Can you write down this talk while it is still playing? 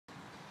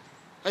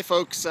Hi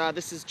folks,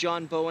 this is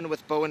John Bowen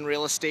with Bowen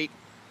Real Estate,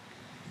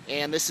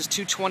 and this is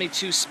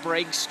 222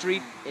 Sprague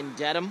Street in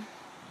Dedham.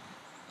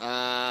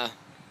 That's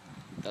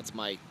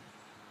my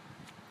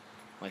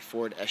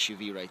Ford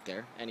SUV right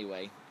there.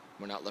 Anyway,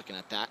 we're not looking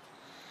at that.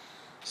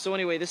 So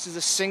anyway, this is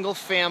a single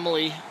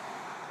family.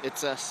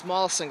 It's a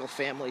small single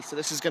family, so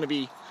this is going to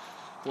be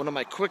one of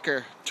my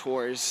quicker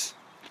tours.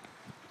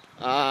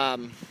 It's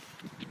on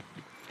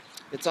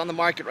the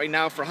market right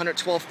now for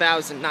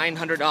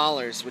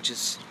 $112,900, which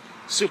is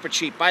super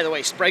cheap. By the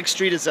way, Sprague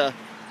Street is a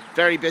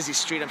very busy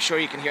street. I'm sure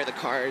you can hear the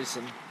cars,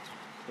 and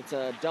it's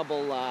a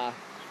double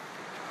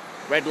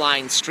red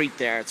line street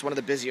there. It's one of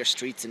the busier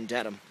streets in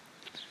Dedham.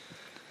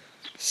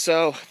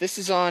 So this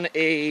is on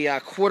a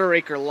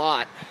quarter-acre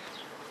lot,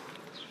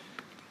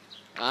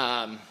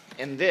 and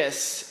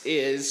this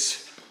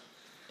is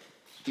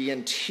the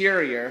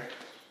interior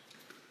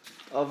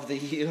of the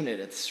unit.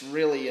 It's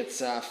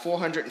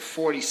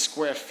 440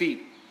 square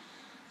feet.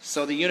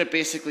 So the unit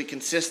basically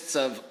consists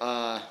of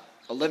a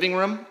living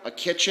room, a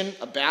kitchen,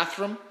 a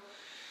bathroom,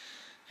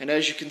 and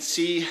as you can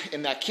see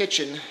in that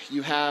kitchen,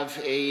 you have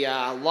a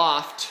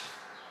loft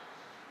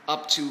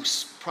up to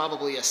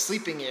probably a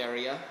sleeping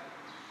area.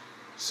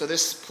 So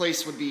this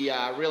place would be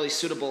really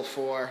suitable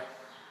for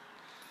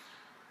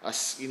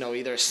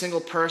either a single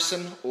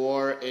person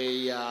or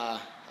a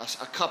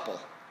couple.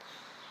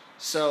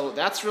 So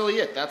that's really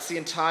it. That's the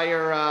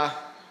entire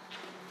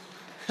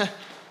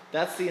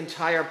that's the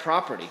entire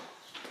property.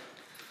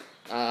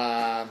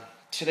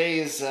 Today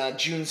is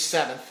June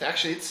 7th.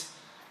 Actually, it's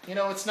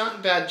not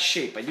in bad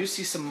shape. I do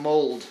see some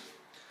mold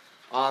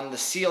on the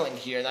ceiling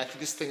here. I think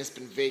this thing has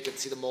been vacant.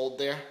 See the mold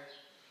there?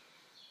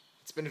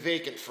 It's been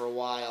vacant for a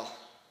while.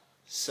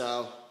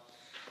 So,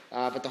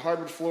 but the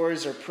hardwood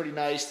floors are pretty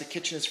nice. The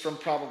kitchen is from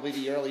probably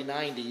the early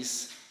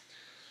 90s.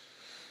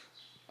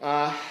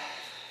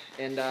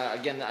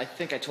 Again, I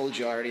think I told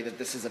you already that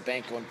this is a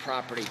bank-owned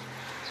property.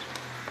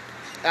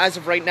 As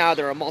of right now,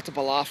 there are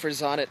multiple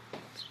offers on it.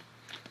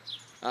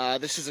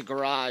 This is a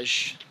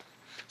garage,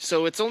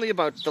 so it's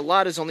the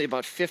lot is only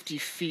about 50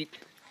 feet.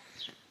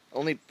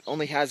 Only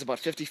has about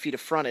 50 feet of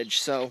frontage,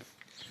 so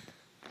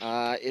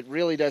it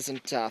really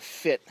doesn't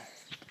fit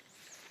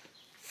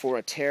for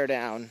a tear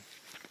down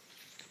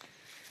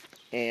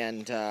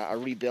and a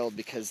rebuild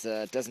because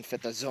it doesn't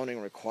fit the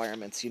zoning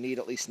requirements. You need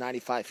at least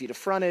 95 feet of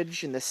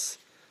frontage in this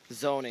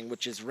zoning,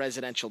 which is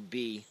residential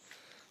B.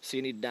 So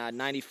you need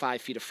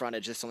 95 feet of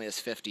frontage. This only has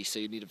 50, so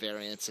you need a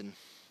variance. And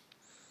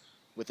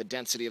with the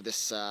density of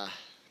this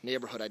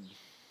neighborhood, I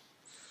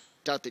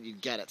doubt that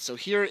you'd get it. So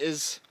here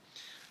is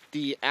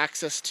the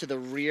access to the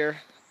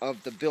rear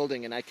of the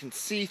building, and I can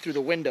see through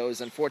the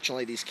windows.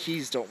 Unfortunately, these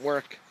keys don't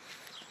work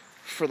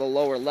for the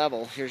lower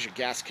level. Here's your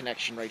gas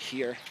connection right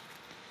here.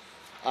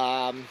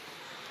 I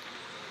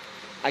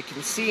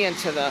can see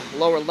into the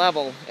lower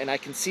level, and I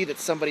can see that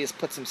somebody has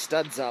put some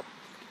studs up,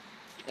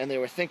 and they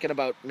were thinking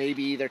about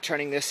maybe either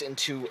turning this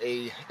into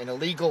an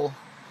illegal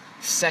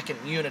second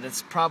unit.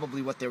 It's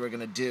probably what they were going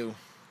to do.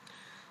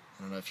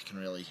 I don't know if you can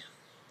really...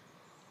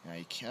 Yeah,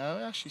 you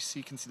can actually see.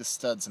 You can see the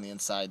studs on the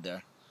inside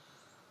there.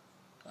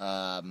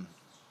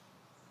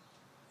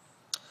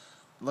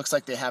 Looks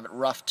like they have it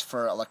roughed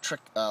for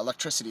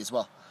electricity as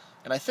well.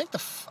 And I think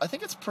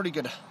it's pretty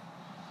good. I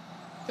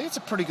think it's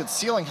a pretty good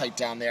ceiling height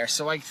down there.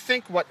 So I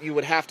think what you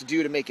would have to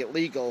do to make it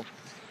legal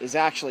is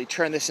actually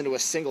turn this into a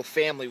single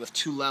family with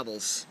 2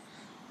 levels.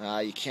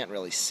 You can't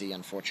really see,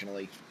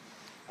 unfortunately.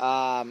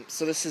 So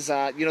this is,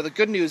 the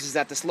good news is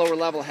that this lower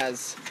level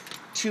has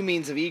 2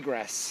 means of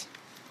egress,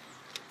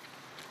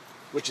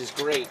 which is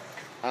great.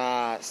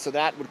 So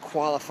that would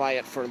qualify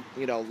it for,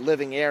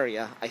 living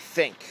area, I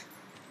think.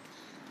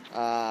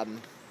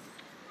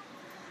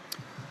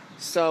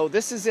 So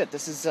this is it.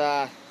 This is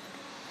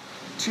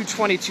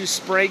 222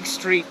 Sprague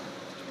Street.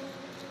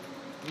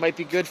 Might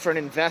be good for an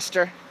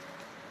investor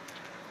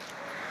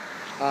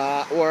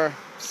or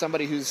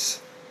somebody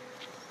who's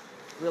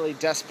really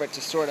desperate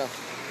to sort of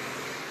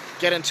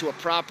get into a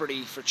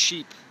property for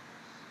cheap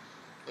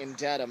in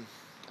Dedham.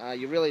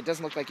 It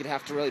doesn't look like you'd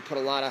have to really put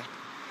a lot of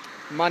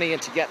money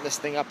into getting this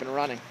thing up and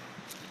running.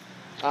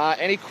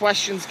 Any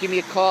questions, give me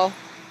a call.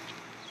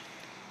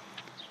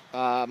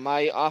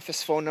 My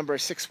office phone number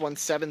is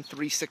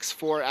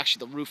 617-364.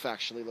 Actually, the roof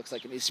actually looks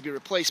like it needs to be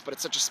replaced, but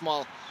it's such a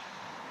small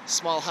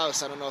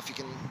house. I don't know if you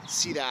can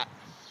see that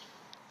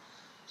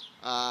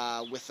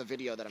with the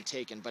video that I'm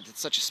taking, but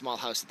it's such a small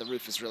house that the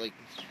roof is really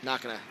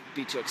not going to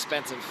be too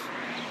expensive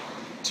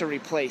to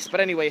replace. But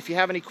anyway, if you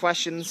have any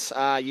questions,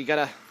 you got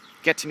to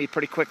get to me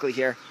pretty quickly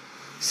here.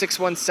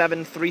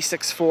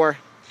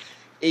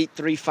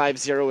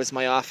 617-364-8350 is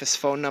my office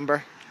phone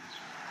number.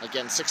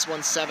 Again,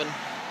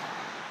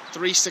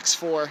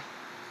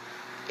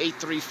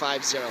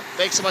 617-364-8350.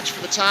 Thanks so much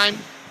for the time,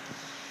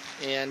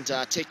 and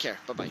take care.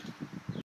 Bye-bye.